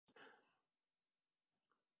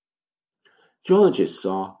Geologists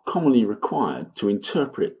are commonly required to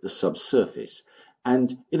interpret the subsurface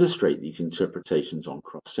and illustrate these interpretations on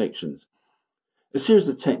cross-sections. A series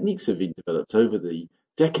of techniques have been developed over the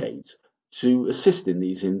decades to assist in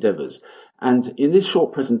these endeavours, and in this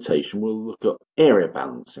short presentation we'll look at area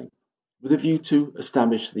balancing with a view to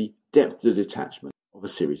establish the depth of detachment of a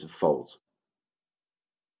series of folds.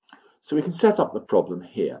 So we can set up the problem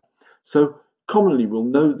here. So commonly we'll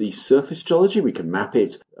know the surface geology, we can map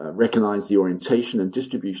it, recognise the orientation and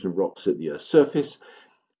distribution of rocks at the Earth's surface.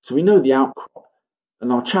 So we know the outcrop,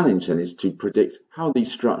 and our challenge then is to predict how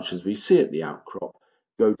these structures we see at the outcrop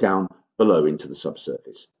go down below into the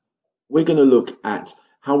subsurface. We're going to look at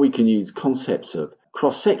how we can use concepts of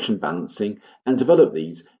cross-section balancing and develop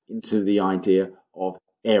these into the idea of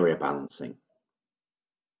area balancing.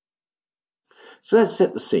 So let's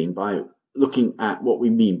set the scene by looking at what we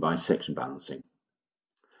mean by section balancing.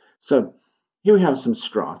 So here we have some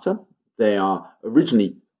strata. They are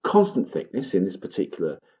originally constant thickness in this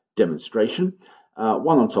particular demonstration,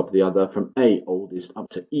 one on top of the other from A, oldest, up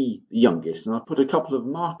to E, the youngest. And I put a couple of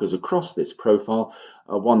markers across this profile,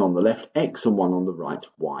 one on the left, X, and one on the right,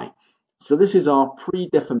 Y. So this is our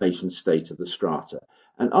pre-deformation state of the strata.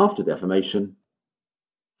 And after deformation,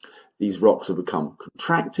 these rocks have become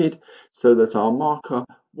contracted so that our marker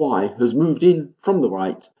Y has moved in from the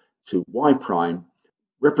right to Y prime,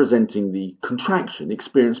 representing the contraction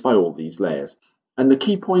experienced by all these layers. And the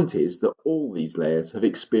key point is that all these layers have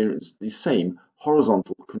experienced the same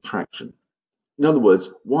horizontal contraction. In other words,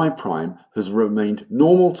 Y prime has remained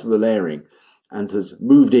normal to the layering and has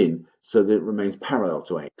moved in so that it remains parallel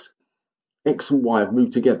to X. X and Y have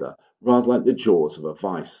moved together, rather like the jaws of a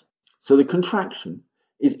vice. So the contraction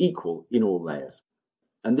is equal in all layers,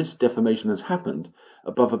 and this deformation has happened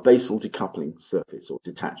above a basal decoupling surface or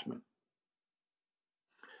detachment.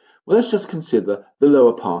 Well, let's just consider the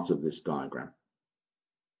lower part of this diagram,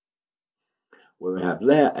 where we have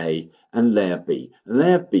layer A and layer B. And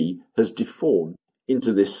layer B has deformed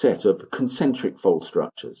into this set of concentric fold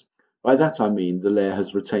structures. By that I mean the layer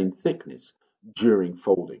has retained thickness during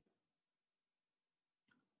folding.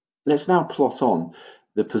 Let's now plot on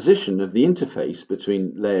the position of the interface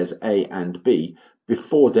between layers A and B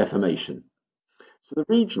before deformation. So the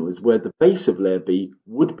regional is where the base of layer B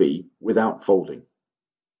would be without folding.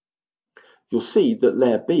 You'll see that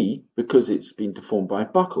layer B, because it's been deformed by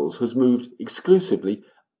buckles, has moved exclusively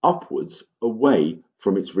upwards away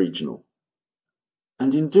from its regional.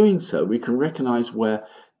 And in doing so, we can recognise where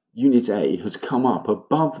unit A has come up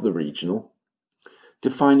above the regional,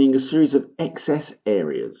 defining a series of excess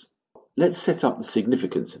areas. Let's set up the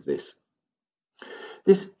significance of this.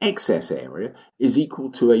 This excess area is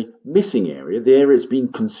equal to a missing area, the area that's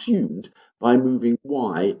been consumed by moving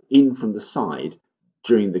Y in from the side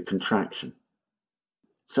during the contraction.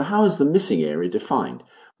 So how is the missing area defined?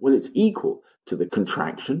 Well, it's equal to the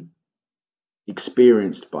contraction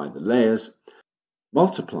experienced by the layers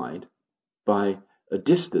multiplied by a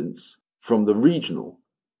distance from the regional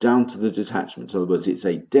down to the detachment. In other words, it's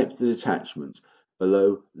a depth of detachment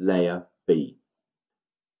below layer B.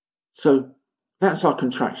 So that's our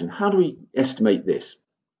contraction. How do we estimate this?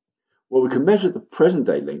 Well, we can measure the present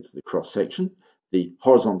day length of the cross section, the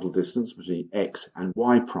horizontal distance between X and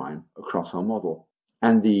Y prime across our model,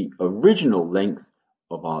 and the original length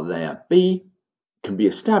of our layer B can be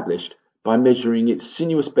established by measuring its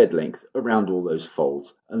sinuous bed length around all those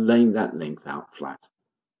folds and laying that length out flat.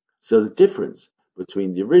 So the difference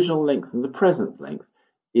between the original length and the present length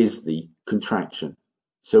is the contraction.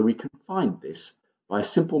 So we can find this by a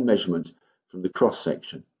simple measurement from the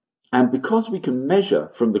cross-section. And because we can measure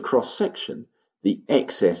from the cross-section the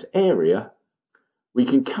excess area, we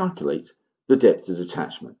can calculate the depth of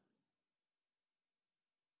detachment.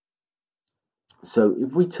 So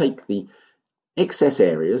if we take the excess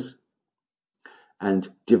areas and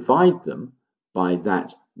divide them by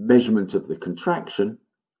that measurement of the contraction,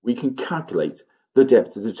 we can calculate the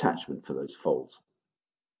depth of detachment for those folds.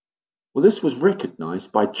 Well, this was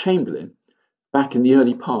recognised by Chamberlain back in the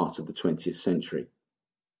early part of the 20th century.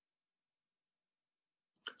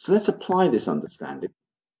 So let's apply this understanding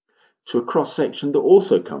to a cross-section that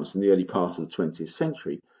also comes from the early part of the 20th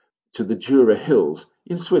century to the Jura Hills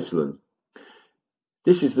in Switzerland.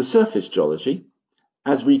 This is the surface geology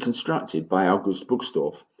as reconstructed by August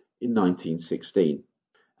Buxtorf in 1916,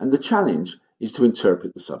 and the challenge is to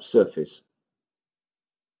interpret the subsurface.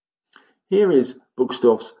 Here is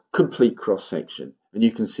Buxtorf's complete cross-section, and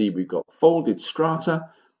you can see we've got folded strata,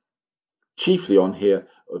 chiefly on here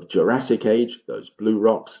of Jurassic age, those blue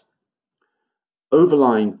rocks,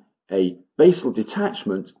 overlying a basal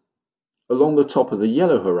detachment along the top of the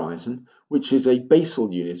yellow horizon, which is a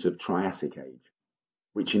basal unit of Triassic age,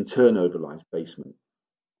 which in turn overlies basement.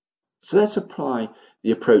 So let's apply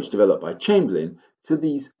the approach developed by Chamberlain to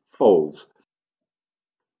these folds.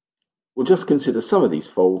 We'll just consider some of these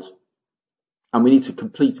folds, and we need to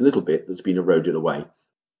complete a little bit that's been eroded away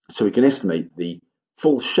so we can estimate the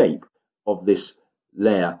full shape of this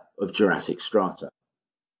layer of Jurassic strata.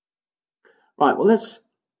 Right, well, let's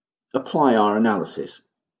apply our analysis.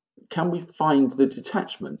 Can we find the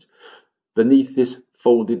detachment beneath this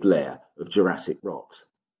folded layer of Jurassic rocks?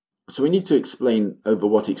 So we need to explain over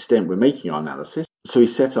what extent we're making our analysis. So we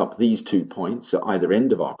set up these 2 points at either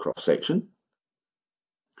end of our cross-section.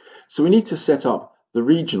 So we need to set up the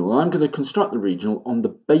regional. I'm going to construct the regional on the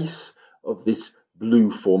base of this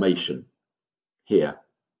blue formation here.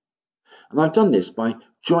 And I've done this by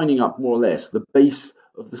joining up more or less the base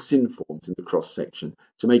of the synforms in the cross-section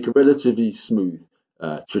to make a relatively smooth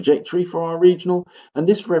trajectory for our regional. And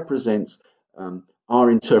this represents our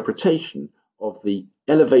interpretation of the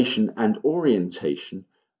elevation and orientation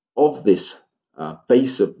of this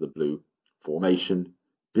base of the blue formation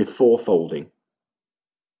before folding.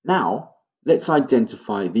 Now, let's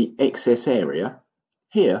identify the excess area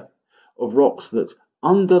here of rocks that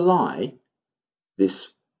underlie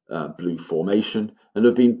this blue formation and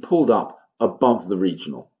have been pulled up above the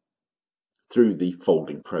regional through the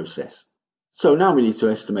folding process. So now we need to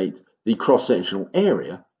estimate the cross-sectional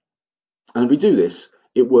area, and if we do this,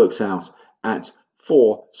 it works out at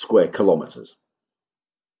 4 square kilometers.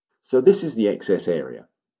 So this is the excess area.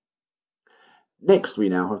 Next, we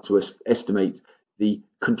now have to estimate the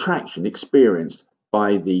contraction experienced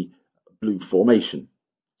by the blue formation.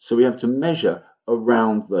 So we have to measure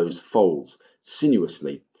around those folds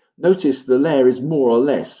sinuously. Notice the layer is more or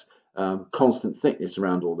less constant thickness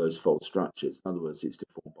around all those fold structures. In other words, it's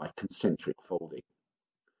deformed by concentric folding.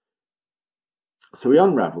 So we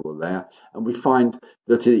unravel the layer and we find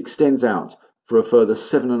that it extends out for a further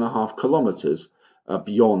 7.5 kilometers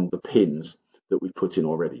beyond the pins that we put in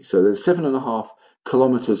already. So there's 7.5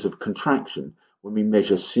 kilometers of contraction when we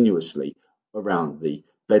measure sinuously around the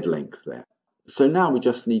bed length there. So now we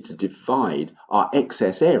just need to divide our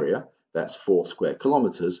excess area, that's 4 square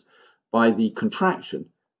kilometers, by the contraction,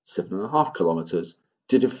 7.5 kilometers,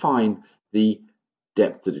 to define the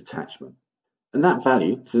depth of detachment. And that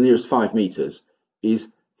value, to the nearest 5 meters, is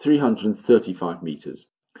 335 meters.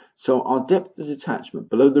 So our depth of detachment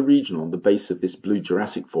below the regional on the base of this blue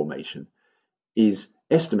Jurassic formation is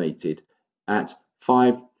estimated at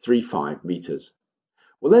 535 meters.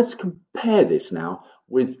 Well, let's compare this now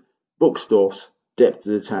with Buxdorf's depth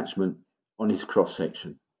of detachment on his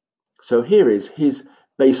cross-section. So here is his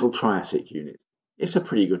basal Triassic unit. It's a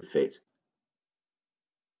pretty good fit.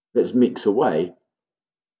 Let's mix away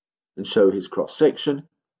and show his cross-section,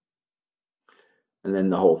 and then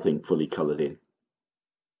the whole thing fully coloured in.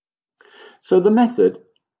 So the method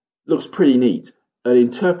looks pretty neat at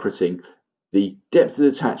interpreting the depth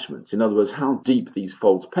of detachment, in other words, how deep these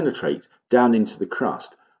folds penetrate down into the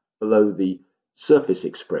crust below the surface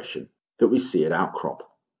expression that we see at outcrop.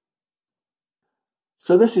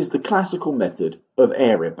 So this is the classical method of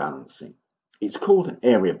area balancing. It's called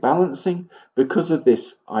area balancing because of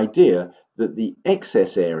this idea that the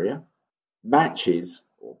excess area matches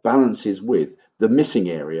or balances with the missing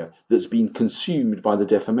area that's been consumed by the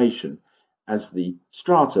deformation as the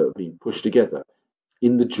strata have been pushed together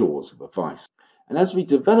in the jaws of a vise. And as we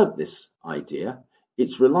develop this idea,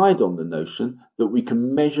 it's relied on the notion that we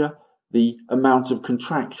can measure the amount of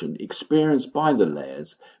contraction experienced by the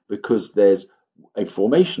layers because there's a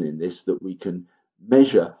formation in this that we can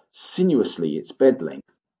measure sinuously its bed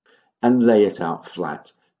length and lay it out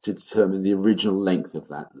flat to determine the original length of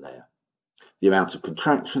that layer. The amount of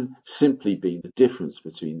contraction simply being the difference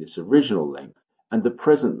between this original length and the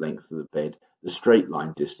present length of the bed, the straight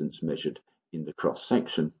line distance measured in the cross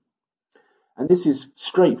section. And this is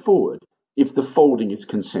straightforward if the folding is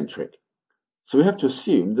concentric. So we have to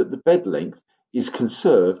assume that the bed length is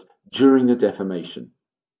conserved during the deformation.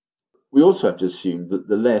 We also have to assume that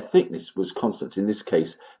the layer thickness was constant. In this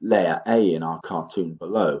case, layer A in our cartoon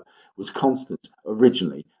below was constant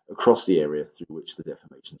originally across the area through which the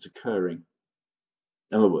deformation is occurring.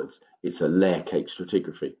 In other words, it's a layer cake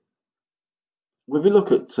stratigraphy. When we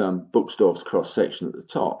look at Buxdorf's cross-section at the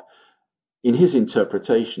top, in his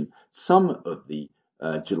interpretation, some of the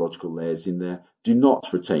geological layers in there do not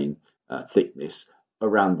retain thickness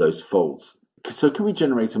around those folds. So can we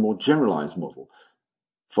generate a more generalized model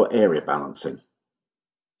for area balancing?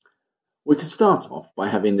 We can start off by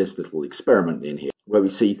having this little experiment in here where we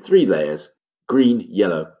see 3 layers, green,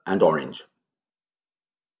 yellow and orange.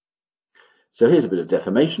 So here's a bit of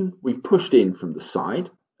deformation. We've pushed in from the side.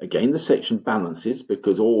 Again, the section balances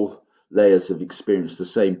because all layers have experienced the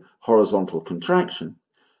same horizontal contraction.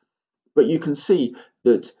 But you can see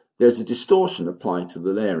that there's a distortion applied to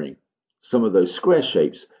the layering. Some of those square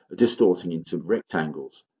shapes are distorting into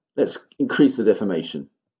rectangles. Let's increase the deformation.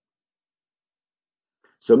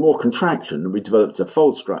 So more contraction, and we developed a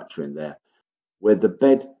fold structure in there where the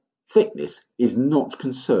bed thickness is not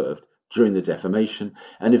conserved during the deformation,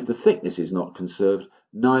 and if the thickness is not conserved,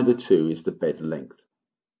 neither too is the bed length.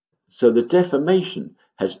 So the deformation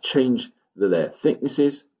has changed the layer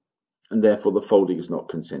thicknesses, and therefore the folding is not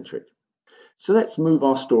concentric. So let's move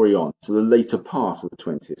our story on to the later part of the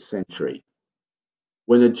 20th century,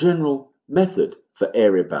 when a general method for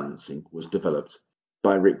area balancing was developed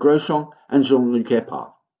by Ric Grochon and Jean-Luc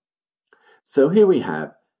Epard. So here we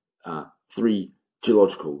have three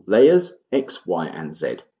geological layers, X, Y, and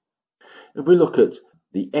Z. If we look at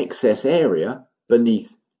the excess area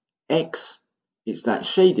beneath X, it's that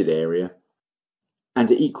shaded area, and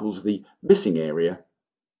it equals the missing area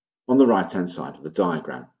on the right-hand side of the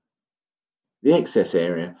diagram. The excess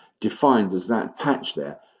area defined as that patch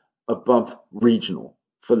there above regional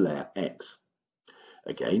for layer X.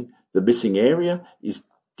 Again, the missing area is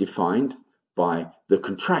defined by the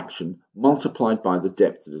contraction multiplied by the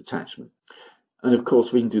depth of detachment. And of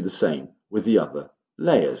course, we can do the same with the other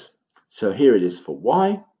layers. So here it is for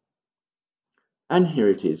Y, and here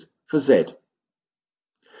it is for Z.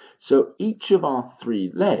 So each of our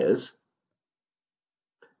three layers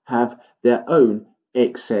have their own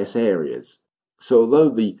excess areas. So although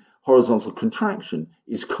the horizontal contraction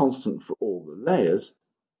is constant for all the layers,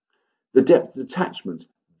 the depth of detachment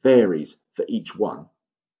varies for each one,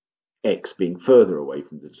 X being further away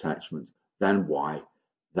from the detachment than Y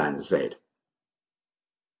than Z.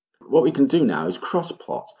 What we can do now is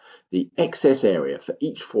cross-plot the excess area for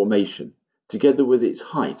each formation together with its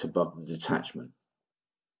height above the detachment.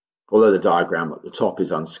 Although the diagram at the top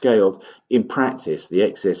is unscaled, in practice the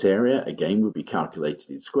excess area again would be calculated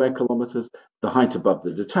in square kilometres, the height above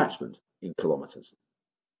the detachment in kilometres.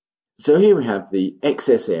 So here we have the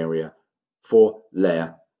excess area for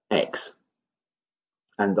layer X,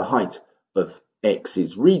 and the height of X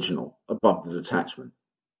is regional above the detachment,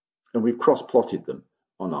 and we've cross-plotted them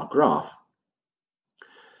on our graph.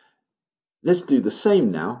 Let's do the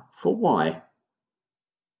same now for Y,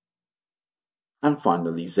 and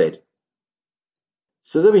finally Z.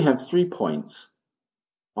 So there we have 3 points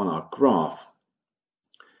on our graph.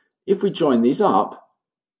 If we join these up,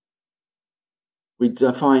 we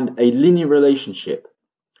define a linear relationship.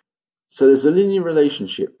 So there's a linear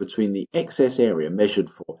relationship between the excess area measured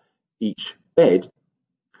for each bed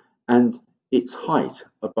and its height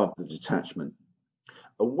above the detachment.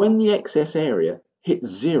 And when the excess area hits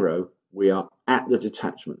 0, we are at the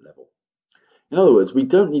detachment level. In other words, we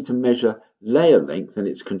don't need to measure layer length and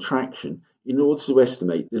its contraction in order to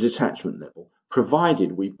estimate the detachment level,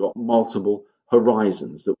 provided we've got multiple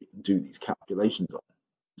horizons that we can do these calculations on.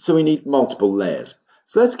 So we need multiple layers.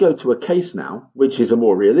 So let's go to a case now, which is a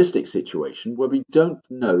more realistic situation where we don't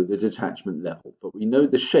know the detachment level, but we know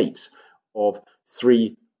the shapes of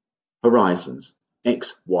 3 horizons,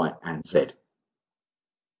 X, Y, and Z.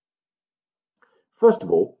 First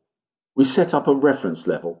of all, we set up a reference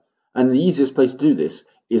level, and the easiest place to do this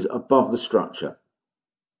is above the structure.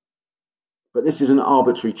 But this is an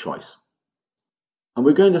arbitrary choice. And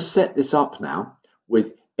we're going to set this up now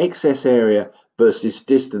with excess area versus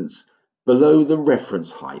distance below the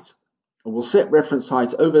reference height. And we'll set reference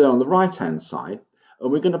height over there on the right-hand side,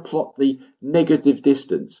 and we're going to plot the negative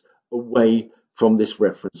distance away from this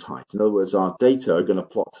reference height. In other words, our data are going to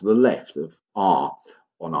plot to the left of R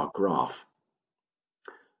on our graph.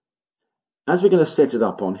 As we're going to set it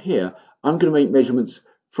up on here, I'm going to make measurements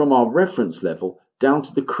from our reference level down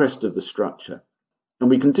to the crest of the structure. And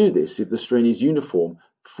we can do this if the strain is uniform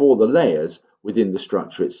for the layers within the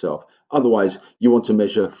structure itself. Otherwise, you want to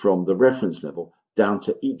measure from the reference level down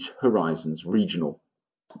to each horizon's regional.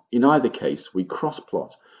 In either case, we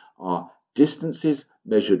cross-plot our distances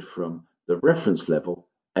measured from the reference level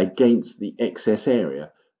against the excess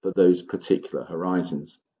area for those particular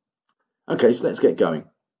horizons. Okay, so let's get going.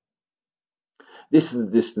 This is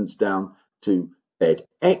the distance down to bed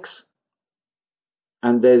X,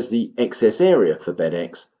 and there's the excess area for bed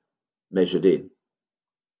X measured in.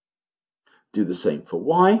 Do the same for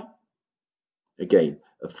Y. Again,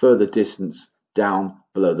 a further distance down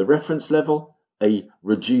below the reference level, a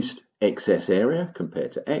reduced excess area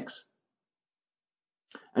compared to X.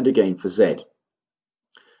 And again for Z.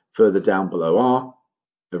 Further down below R,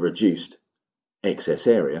 a reduced excess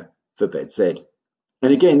area for bed Z.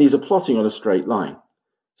 And again, these are plotting on a straight line.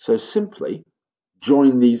 So simply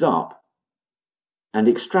join these up and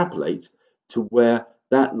extrapolate to where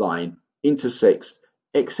that line intersects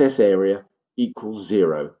excess area equals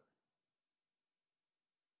 0.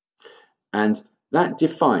 And that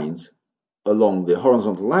defines, along the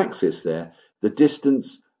horizontal axis there, the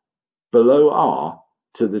distance below R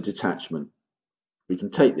to the detachment. We can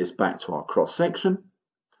take this back to our cross section,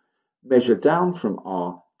 measure down from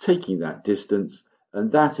R, taking that distance,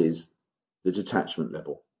 and that is the detachment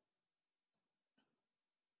level.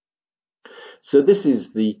 So this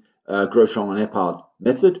is the Grosjean and Eppard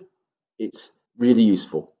method. It's really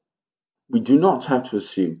useful. We do not have to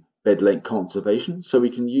assume bed length conservation, so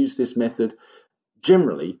we can use this method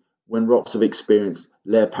generally when rocks have experienced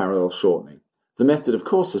layer parallel shortening. The method, of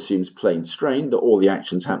course, assumes plane strain, that all the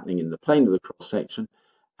action's happening in the plane of the cross section,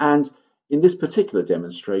 and in this particular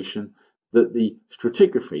demonstration, that the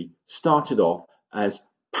stratigraphy started off as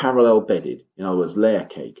parallel bedded, in other words, layer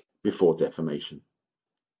cake, before deformation.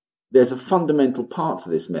 There's a fundamental part to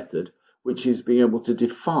this method, which is being able to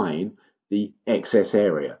define the excess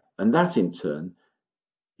area, and that in turn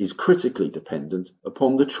is critically dependent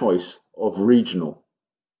upon the choice of regional.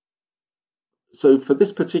 So for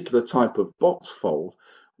this particular type of box fold,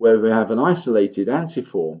 where we have an isolated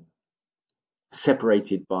antiform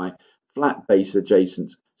separated by flat base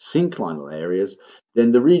adjacent synclinal areas,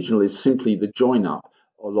 then the regional is simply the join up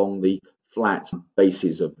along the flat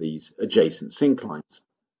bases of these adjacent synclines.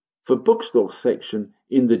 For Buchstorf's section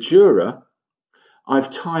in the Jura,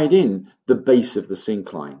 I've tied in the base of the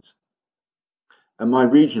synclines, and my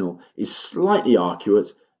regional is slightly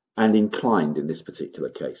arcuate and inclined in this particular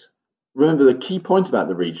case. Remember, the key point about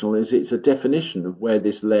the regional is it's a definition of where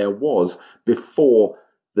this layer was before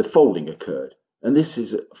the folding occurred, and this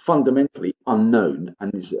is fundamentally unknown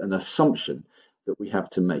and is an assumption that we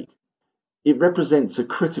have to make. It represents a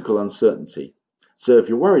critical uncertainty, so if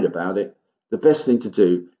you're worried about it, the best thing to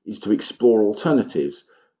do is to explore alternatives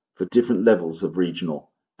for different levels of regional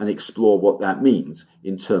and explore what that means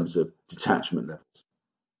in terms of detachment levels.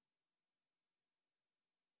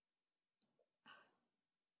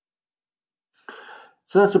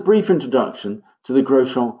 So that's a brief introduction to the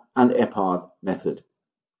Grosjean and Eppard method.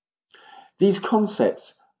 These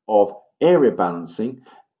concepts of area balancing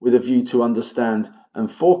with a view to understand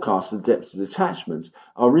and forecast the depth of detachment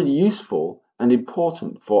are really useful and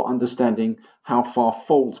important for understanding how far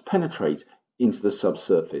folds penetrate into the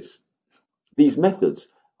subsurface. These methods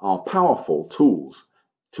are powerful tools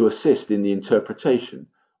to assist in the interpretation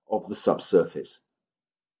of the subsurface.